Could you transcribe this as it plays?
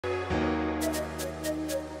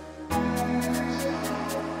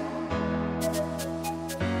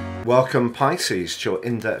Welcome Pisces to your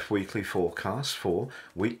in-depth weekly forecast for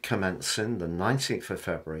week commencing the 19th of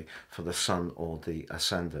February for the Sun or the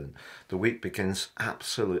Ascendant. The week begins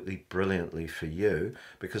absolutely brilliantly for you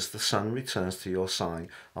because the Sun returns to your sign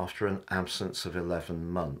after an absence of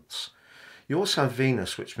 11 months. You also have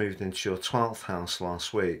Venus, which moved into your 12th house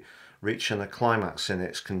last week, reaching a climax in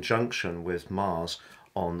its conjunction with Mars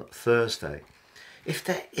on Thursday. If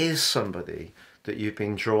there is somebody that you've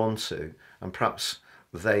been drawn to, and perhaps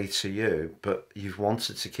they to you, but you've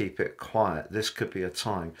wanted to keep it quiet, this could be a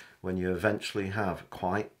time when you eventually have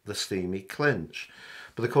quite the steamy clinch.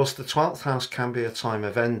 But of course the 12th house can be a time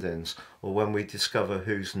of endings, or when we discover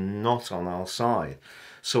who's not on our side.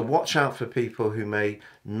 So watch out for people who may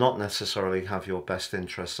not necessarily have your best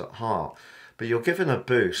interests at heart. But you're given a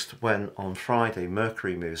boost when on Friday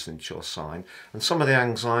Mercury moves into your sign, and some of the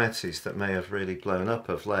anxieties that may have really blown up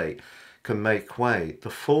of late can make way.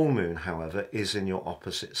 The full moon, however, is in your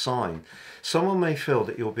opposite sign. Someone may feel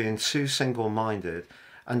that you're being too single-minded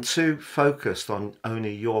and too focused on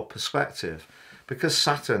only your perspective. Because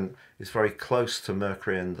Saturn is very close to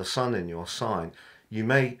Mercury and the Sun in your sign, you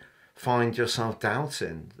may find yourself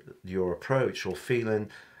doubting your approach or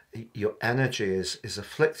feeling your energy is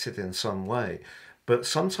afflicted in some way. But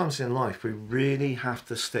sometimes in life we really have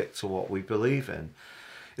to stick to what we believe in.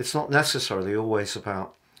 It's not necessarily always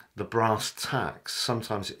about the brass tacks.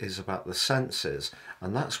 Sometimes it is about the senses,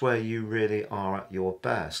 and that's where you really are at your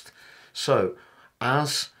best. So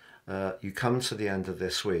as you come to the end of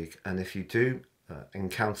this week, and if you do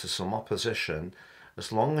encounter some opposition,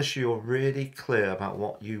 as long as you're really clear about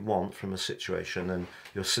what you want from a situation and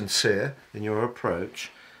you're sincere in your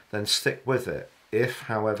approach, then stick with it. If,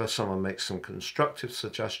 however, someone makes some constructive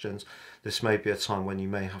suggestions, this may be a time when you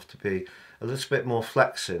may have to be a little bit more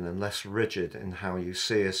flexing and less rigid in how you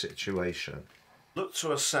see a situation. Look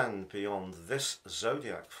to ascend beyond this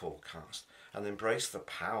zodiac forecast and embrace the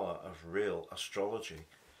power of real astrology.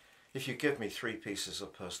 If you give me 3 pieces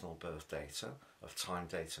of personal birth data, of time,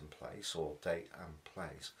 date and place, or date and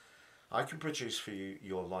place, I can produce for you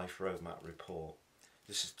your life roadmap report.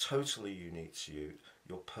 This is totally unique to you,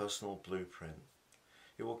 your personal blueprint.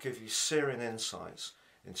 It will give you searing insights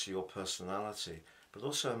into your personality, but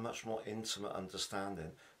also a much more intimate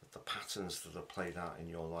understanding of the patterns that are played out in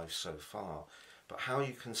your life so far, but how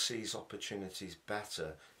you can seize opportunities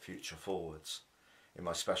better future forwards. In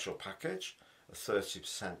my special package, at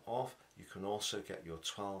 30% off, you can also get your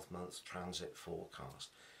 12-month transit forecast.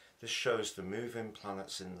 This shows the moving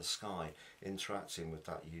planets in the sky interacting with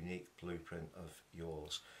that unique blueprint of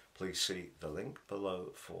yours. Please see the link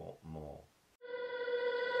below for more.